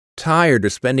Tired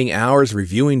of spending hours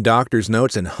reviewing doctor's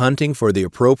notes and hunting for the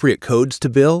appropriate codes to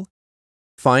bill?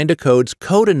 Find a Code's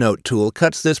Code a Note tool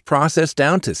cuts this process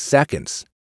down to seconds.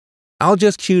 I'll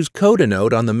just choose Code a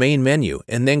Note on the main menu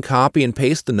and then copy and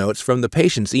paste the notes from the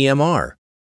patient's EMR.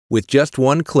 With just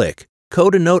one click,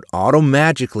 Code a Note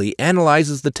auto-magically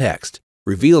analyzes the text,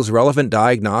 reveals relevant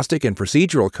diagnostic and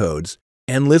procedural codes,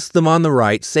 and lists them on the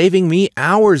right, saving me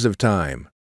hours of time.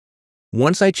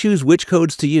 Once I choose which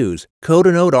codes to use, Code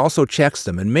a Note also checks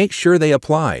them and makes sure they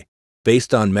apply,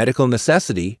 based on medical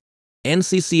necessity,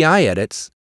 NCCI Edits,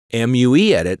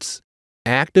 MUE Edits,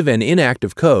 active and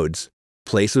inactive codes,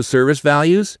 place of service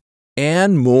values,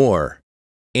 and more.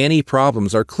 Any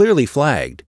problems are clearly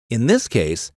flagged. In this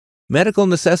case, medical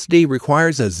necessity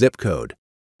requires a zip code.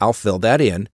 I'll fill that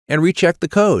in and recheck the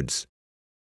codes.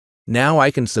 Now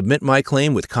I can submit my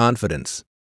claim with confidence.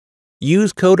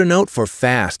 Use Code a Note for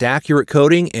fast, accurate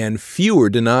coding and fewer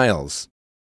denials.